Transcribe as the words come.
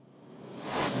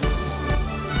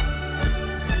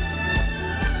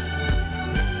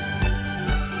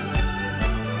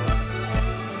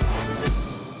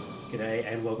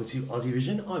to Aussie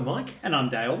Vision. I'm Mike. And I'm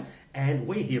Dale. And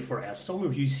we're here for our song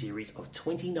review series of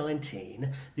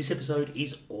 2019. This episode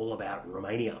is all about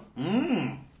Romania.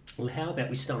 Well, how about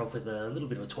we start off with a little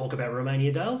bit of a talk about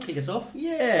Romania, Dale? Kick us off.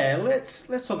 Yeah,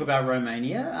 let's talk about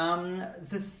Romania.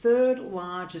 The third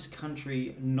largest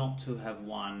country not to have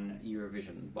won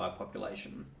Eurovision by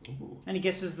population. Ooh. Any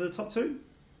guesses for the top two?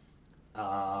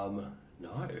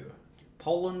 No.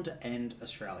 Poland and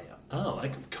Australia. Oh,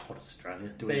 God,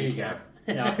 Australia. Do There we you go. count?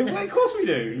 Yeah, well, of course we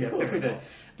do. Yeah, Of course we fair do.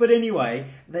 enough. But anyway,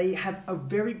 they have a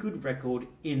very good record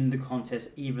in the contest,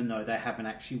 even though they haven't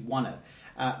actually won it.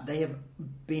 They have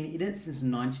been in it since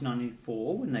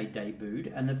 1994 when they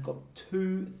debuted, and they've got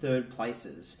 2 third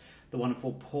places. The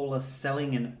wonderful Paula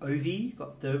Selling and Ovi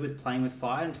got third with Playing with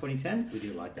Fire in 2010. We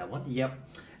do like that one. Yep.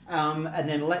 And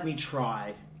then Let Me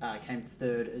Try came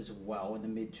third as well in the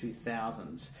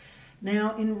mid-2000s.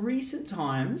 Now, in recent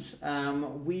times,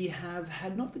 we have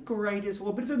had not the greatest, or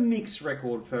a bit of a mixed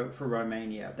record for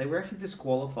Romania. They were actually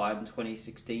disqualified in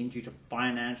 2016 due to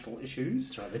financial issues.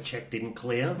 That's right, the check didn't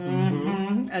clear.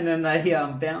 And then they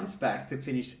bounced back to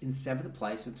finish in 7th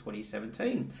place in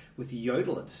 2017 with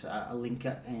Yodelit,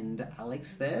 Alinka and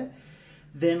Alex there.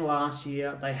 Then last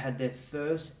year, they had their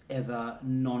first ever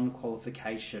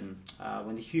non-qualification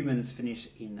when the Humans finished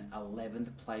in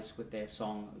 11th place with their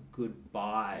song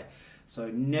Goodbye. So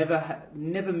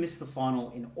never missed the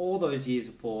final in all those years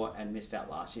before and missed out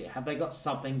last year. Have they got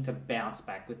something to bounce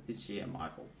back with this year,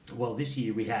 Michael? Well, this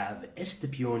year we have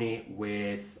Estepioni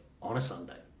with On a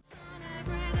Sunday.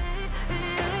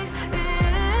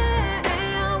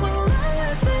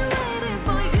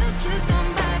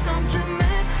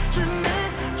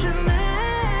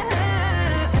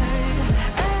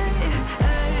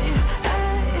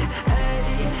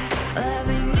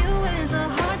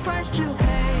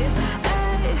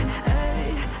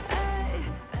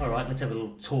 Let's have a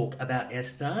little talk about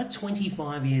Esther.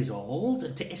 25 years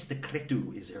old. To Esther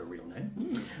Cretu is her real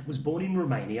name. Was born in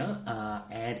Romania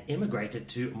and emigrated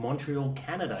to Montreal,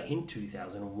 Canada in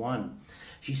 2001.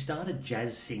 She started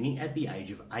jazz singing at the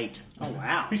age of 8. Oh,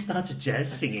 wow. Who starts jazz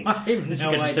singing? I have You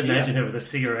no can just idea. imagine her with a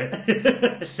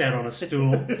cigarette, sat on a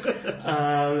stool.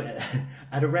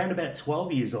 At around about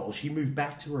 12 years old, she moved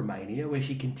back to Romania, where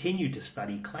she continued to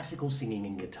study classical singing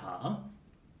and guitar.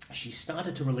 She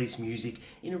started to release music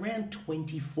in around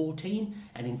 2014,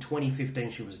 and in 2015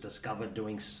 she was discovered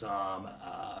doing some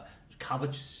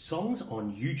cover songs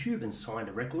on YouTube and signed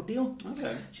a record deal.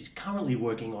 Okay. She's currently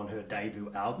working on her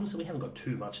debut album, so we haven't got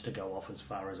too much to go off as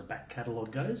far as a back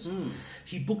catalogue goes.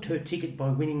 She booked her ticket by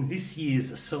winning this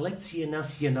year's Selecția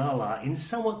Națională in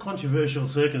somewhat controversial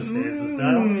circumstances,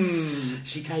 Dale.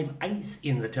 She came 8th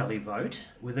in the televote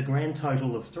with a grand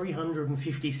total of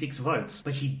 356 votes,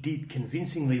 but she did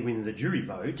convincingly win the jury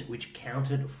vote, which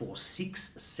counted for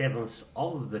 6/7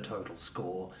 of the total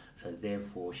score, so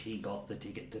therefore she got the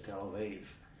ticket to Tel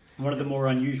Aviv. One of the more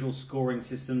unusual scoring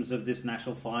systems of this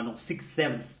national final,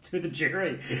 6/7 to the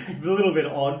jury. A little bit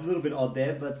odd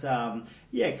there, but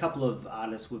a couple of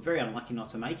artists were very unlucky not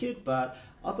to make it, but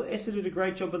I thought Esther did a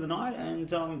great job of the night and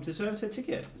deserves her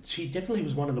ticket. She definitely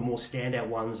was one of the more standout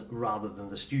ones rather than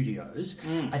the studios.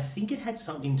 I think it had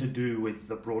something to do with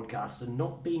the broadcaster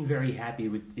not being very happy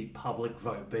with the public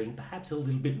vote being perhaps a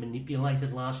little bit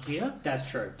manipulated last year. That's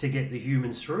true. To get the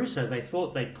Humans through, so they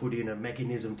thought they'd put in a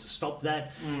mechanism to stop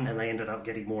that, and they ended up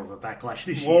getting more of a backlash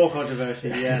this year. More controversy,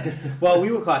 yes. Well,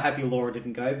 we were quite happy Laura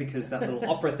didn't go because that little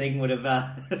opera thing would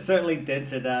have certainly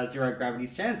dented Zero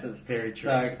Gravity's chances. Very true.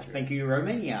 So, Very true. thank you,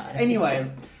 Romania. Anyway,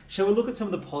 shall we look at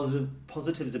some of the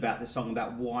positives about this song,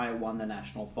 about why it won the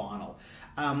national final?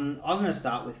 I'm going to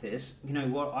start with this. You know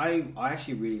what? I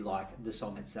actually really like the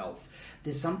song itself.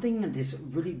 There's something, this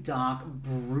really dark,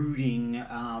 brooding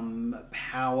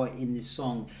power in this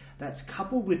song that's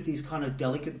coupled with these kind of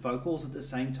delicate vocals at the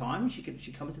same time.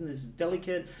 She comes in this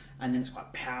delicate, and then it's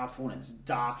quite powerful and it's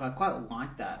dark, and I quite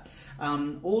like that.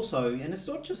 Also, and it's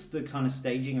not just the kind of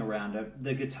staging around it,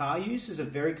 the guitar use is a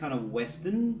very kind of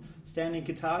Western standing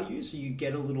guitar use, so you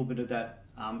get a little bit of that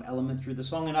element through the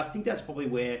song, and I think that's probably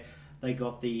where they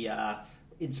got the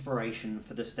inspiration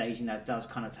for the staging that does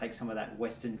kind of take some of that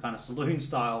Western kind of saloon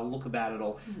style look about it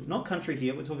all. Not country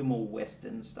here, we're talking more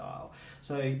Western style.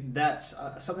 So that's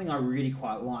something I really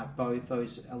quite like, both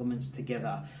those elements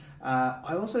together.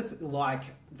 I also like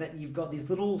that you've got these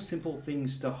little simple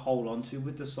things to hold on to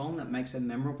with the song that makes it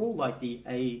memorable, like the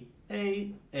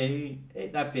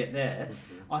that bit there.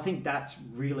 I think that's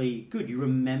really good. You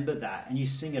remember that and you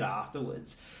sing it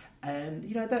afterwards. And,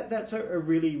 you know, that's a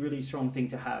really, really strong thing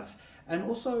to have. And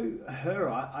also her,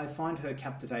 I find her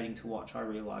captivating to watch. I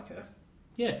really like her.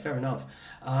 Yeah, fair enough.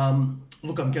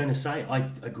 Look, I'm going to say I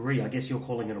agree. I guess you're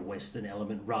calling it a Western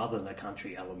element rather than a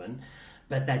country element,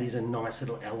 but that is a nice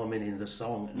little element in the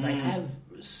song. They have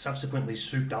subsequently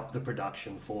souped up the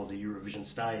production for the Eurovision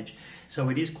stage, so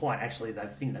it is quite actually. They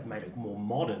think they've made it more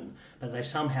modern, but they've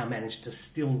somehow managed to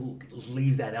still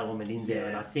leave that element in there,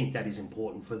 and I think that is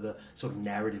important for the sort of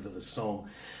narrative of the song.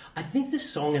 I think the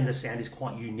song and the sound is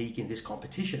quite unique in this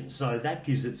competition, so that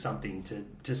gives it something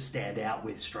to stand out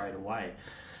with straight away.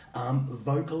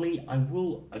 Vocally, I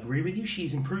will agree with you.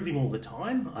 She's improving all the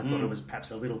time. I thought it was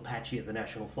perhaps a little patchy at the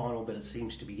national final, but it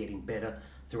seems to be getting better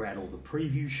throughout all the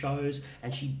preview shows,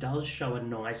 and she does show a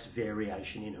nice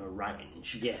variation in her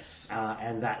range. Yes.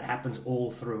 And that happens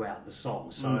all throughout the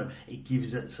song, so it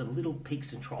gives it some little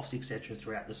peaks and troughs, etc.,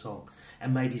 throughout the song,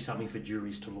 and maybe something for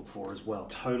juries to look for as well.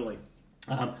 Totally.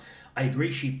 I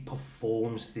agree she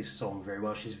performs this song very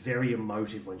well. She's very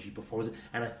emotive when she performs it,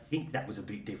 and I think that was a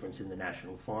big difference in the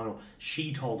national final.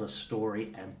 She told a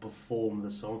story and performed the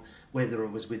song, whether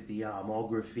it was with the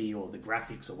armography or the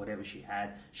graphics or whatever she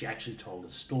had. She actually told a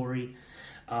story.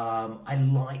 I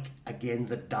like, again,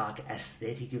 the dark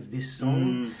aesthetic of this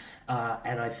song,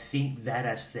 and I think that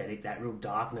aesthetic, that real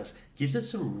darkness, gives us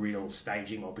some real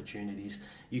staging opportunities.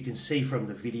 You can see from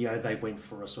the video they went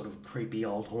for a sort of creepy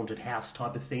old haunted house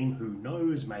type of theme. Who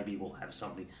knows, maybe we'll have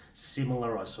something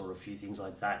similar. I saw a few things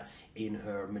like that in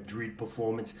her Madrid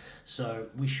performance. So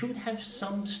we should have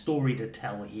some story to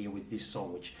tell here with this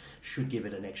song, which should give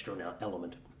it an extra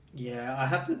element. Yeah, I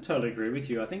have to totally agree with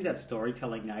you. I think that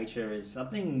storytelling nature is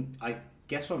something, I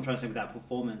guess what I'm trying to say with that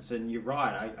performance, and you're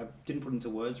right, I didn't put it into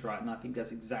words right, and I think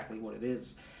that's exactly what it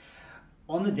is.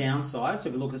 On the downside, so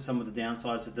if we look at some of the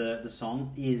downsides of the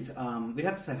song, is we'd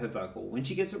have to say her vocal. When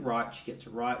she gets it right, she gets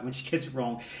it right. When she gets it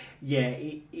wrong,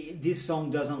 this song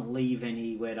doesn't leave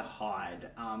anywhere to hide,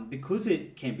 because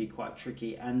it can be quite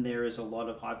tricky, and there is a lot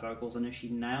of high vocals, and if she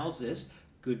nails this,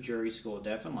 good jury score,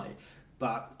 definitely.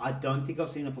 But I don't think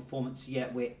I've seen a performance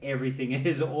yet where everything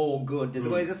is all good. There's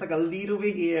always just like a little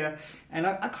bit here. And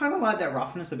I kind of like that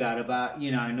roughness about it, but,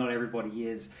 not everybody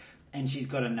is. And she's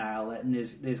got to nail it, and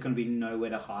there's going to be nowhere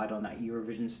to hide on that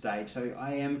Eurovision stage. So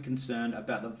I am concerned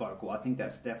about the vocal. I think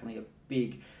that's definitely a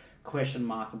big question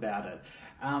mark about it.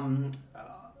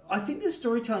 I think there's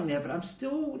storytelling there, but I'm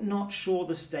still not sure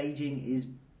the staging is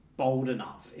bold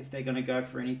enough if they're going to go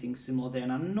for anything similar there.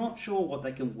 And I'm not sure what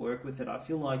they can work with it. I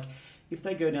feel like if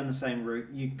they go down the same route,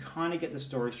 you kind of get the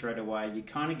story straight away. You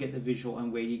kind of get the visual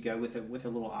and where you go with it, with a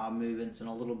little arm movements and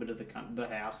a little bit of the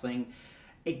house thing.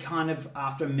 It kind of,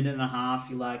 after a minute and a half,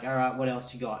 you're like, all right, what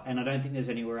else you got? And I don't think there's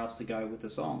anywhere else to go with the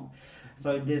song.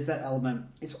 So there's that element.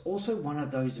 It's also one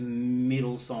of those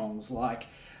middle songs, like,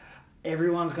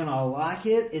 everyone's going to like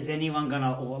it. Is anyone going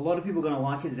to, or a lot of people going to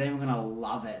like it? Is anyone going to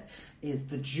love it? Is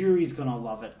the jury's going to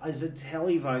love it? Is the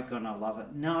televote going to love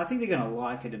it? No, I think they're going to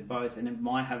like it in both, and it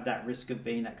might have that risk of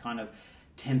being that kind of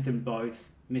 10th in both,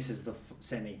 misses the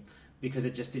semi, because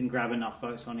it just didn't grab enough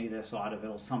votes on either side of it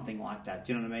or something like that.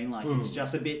 Do you know what I mean? Like, it's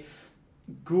just a bit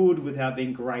good without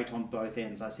being great on both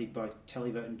ends. I see both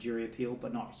televote and jury appeal,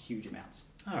 but not huge amounts.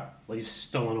 All right. Well, you've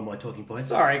stolen all my talking points.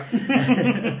 Sorry.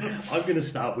 I'm going to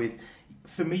start with,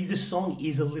 for me, the song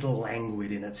is a little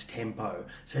languid in its tempo.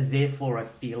 So therefore, I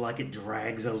feel like it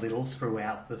drags a little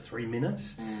throughout the 3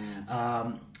 minutes.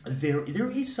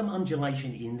 There is some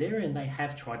undulation in there, and they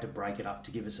have tried to break it up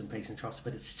to give us some peaks and troughs,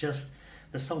 but it's just,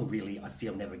 the song really, I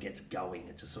feel, never gets going.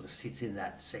 It just sort of sits in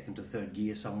that second to third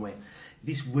gear somewhere.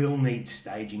 This will need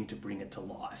staging to bring it to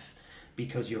life.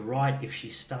 Because you're right, if she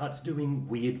starts doing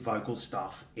weird vocal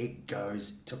stuff, it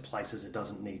goes to places it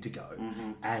doesn't need to go.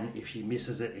 And if she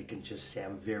misses it, it can just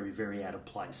sound very, very out of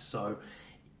place. So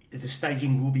the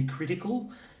staging will be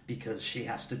critical because she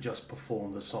has to just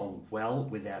perform the song well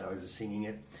without over-singing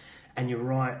it. And you're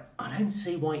right, I don't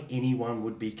see why anyone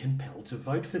would be compelled to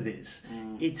vote for this.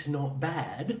 It's not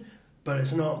bad, but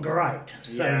it's not great.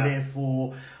 So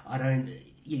therefore,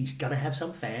 you're going to have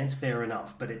some fans, fair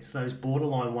enough, but it's those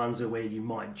borderline ones where you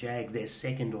might jag their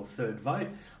second or third vote.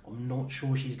 I'm not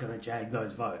sure she's going to jag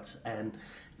those votes, and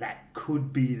that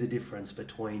could be the difference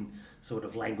between sort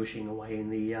of languishing away in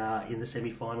the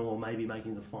semi-final or maybe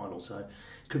making the final. So it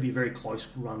could be a very close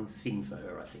run thing for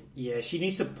her, I think. Yeah, she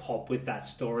needs to pop with that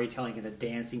storytelling and the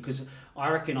dancing, because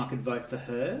I reckon I could vote for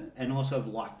her and also have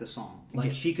liked the song.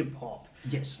 Like, she could pop.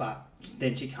 Yes. But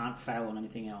then she can't fail on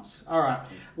anything else. All right,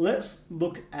 let's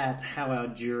look at how our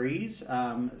juries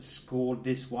scored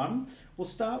this one. We'll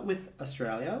start with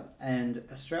Australia, and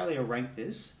Australia ranked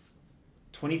this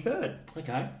 23rd.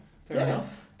 Okay, fair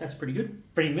enough. That's pretty good.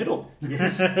 Pretty middle.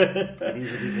 Yes, it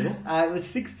is a bit middle. It was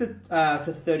 6th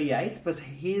to 38th, but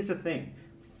here's the thing.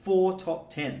 4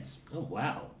 top 10s. Oh,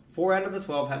 wow. 4 out of the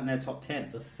 12 had in their top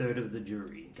 10. A third of the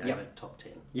jury gave it top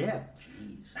 10. Yeah.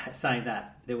 Jeez. Saying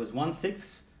that, there was 1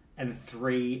 6th and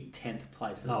 3 10th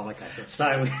places. Oh, okay.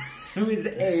 So it was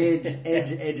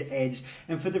edge.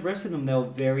 And for the rest of them, they were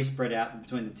very spread out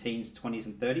between the teens, 20s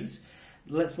and 30s.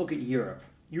 Let's look at Europe.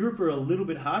 Europe are a little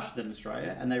bit harsher than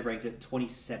Australia, and they ranked at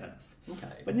 27th.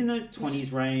 Okay. But in the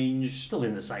 20s range... Still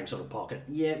in the same sort of pocket.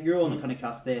 Yeah, you're on the kind of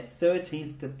cusp there.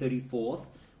 13th to 34th,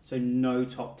 so no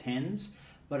top 10s.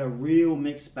 But a real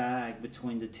mixed bag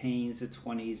between the teens, the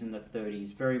 20s and the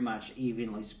 30s. Very much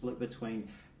evenly split between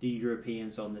the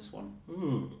Europeans on this one.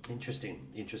 Interesting.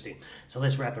 So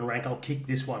let's wrap and rank. I'll kick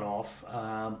this one off.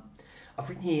 I've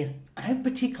written here, I don't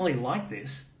particularly like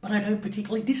this, but I don't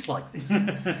particularly dislike this.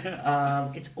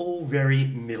 It's all very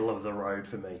middle of the road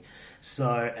for me.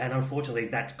 So, and unfortunately,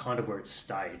 that's kind of where it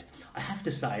stayed. I have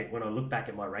to say, when I look back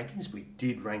at my rankings, we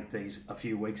did rank these a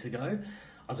few weeks ago.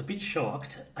 I was a bit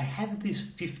shocked. I have this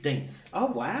 15th. Oh,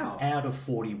 wow. Out of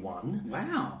 41.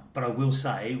 Wow. But I will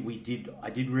say, I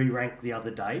did re-rank the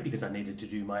other day because I needed to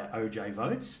do my OJ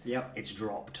votes. Yep. It's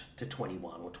dropped to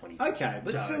 21 or 22. Okay,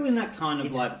 but still in that kind of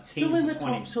it's like still teens in the to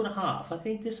 20. top sort of half. I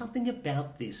think there's something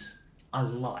about this I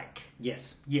like.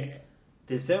 Yes. Yeah.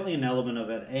 There's certainly an element of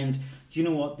it. And do you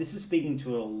know what? This is speaking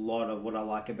to a lot of what I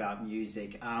like about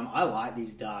music. I like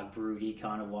these dark, broody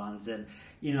kind of ones. And,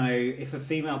 you know, if a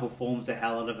female performs the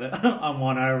hell out of it, I'm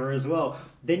won over as well.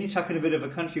 Then you chuck in a bit of a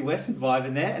country western vibe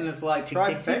in there, and it's like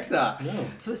trifecta. No.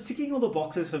 So it's ticking all the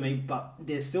boxes for me, but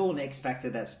there's still an X factor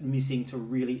that's missing to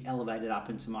really elevate it up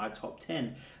into my top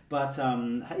 10. But,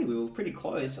 hey, we were pretty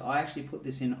close. I actually put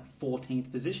this in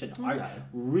 14th position. Okay. I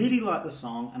really like the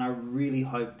song, and I really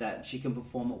hope that she can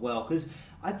perform it well, because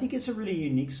I think it's a really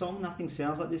unique song. Nothing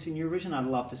sounds like this in Eurovision. I'd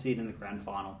love to see it in the grand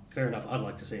final. Fair enough. I'd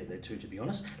like to see it there too, to be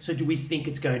honest. So do we think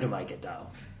it's going to make it, Dale?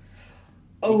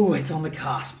 Oh, it's on the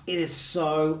cusp. It is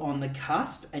so on the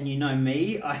cusp, and you know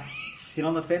me, I sit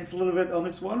on the fence a little bit on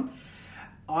this one.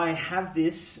 I have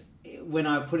this, when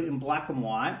I put it in black and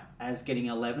white, as getting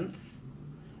 11th,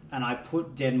 and I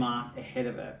put Denmark ahead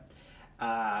of it.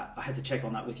 I had to check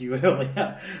on that with you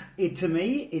earlier. To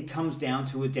me, it comes down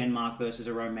to a Denmark versus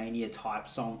a Romania type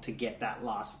song to get that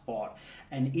last spot.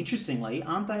 And interestingly,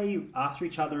 aren't they after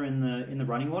each other in the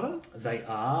running order? They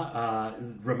are.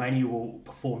 Romania will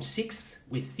perform 6th.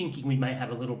 We're thinking we may have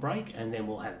a little break, and then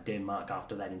we'll have Denmark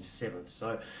after that in 7th.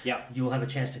 So you'll have a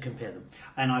chance to compare them.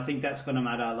 And I think that's going to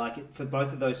matter. Like for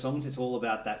both of those songs, it's all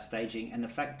about that staging. And the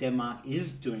fact Denmark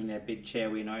is doing their big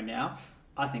chair, we know now,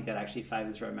 I think that actually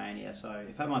favours Romania. So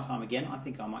if I have my time again, I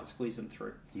think I might squeeze them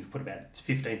through. You've put about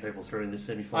 15 people through in this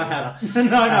semi-final. I have.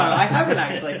 No, I haven't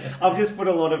actually. I've just put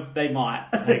a lot of they might.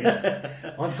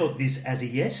 I've got this as a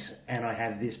yes, and I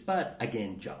have this, but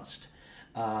again, just.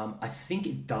 I think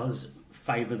it does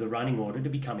favour the running order to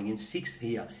be coming in 6th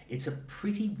here. It's a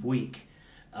pretty weak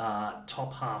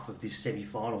top half of this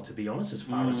semi-final, to be honest, as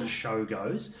far as a show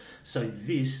goes. So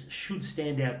this should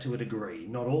stand out to a degree.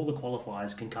 Not all the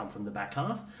qualifiers can come from the back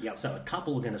half. Yep. So a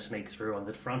couple are going to sneak through on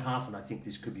the front half, and I think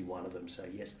this could be one of them. So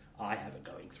yes, I have it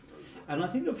going through. And I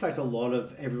think the fact a lot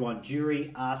of everyone,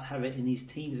 jury, us, have it in these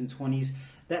teens and 20s,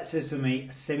 that says to me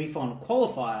a semi-final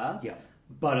qualifier,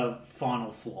 but a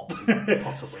final flop.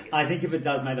 Possibly, yes. I think if it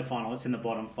does make the final, it's in the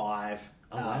bottom 5.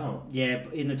 Oh, wow. Yeah,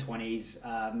 in the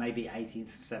 20s, maybe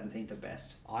 18th, 17th at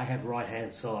best. I have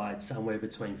right-hand side somewhere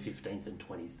between 15th and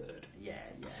 23rd. Yeah.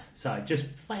 So just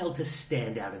failed to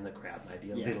stand out in the crowd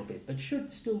maybe a little bit, but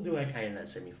should still do okay in that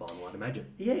semi-final, I'd imagine.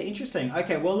 Yeah, interesting.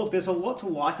 Okay, well, look, there's a lot to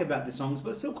like about the songs,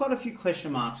 but still quite a few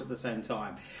question marks at the same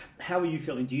time. How are you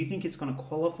feeling? Do you think it's going to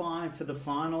qualify for the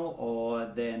final, or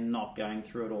they're not going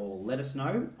through it all? Let us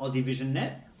know. Aussie Vision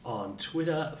Net. On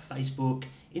Twitter, Facebook,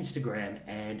 Instagram,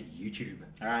 and YouTube.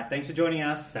 All right, thanks for joining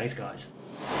us. Thanks, guys.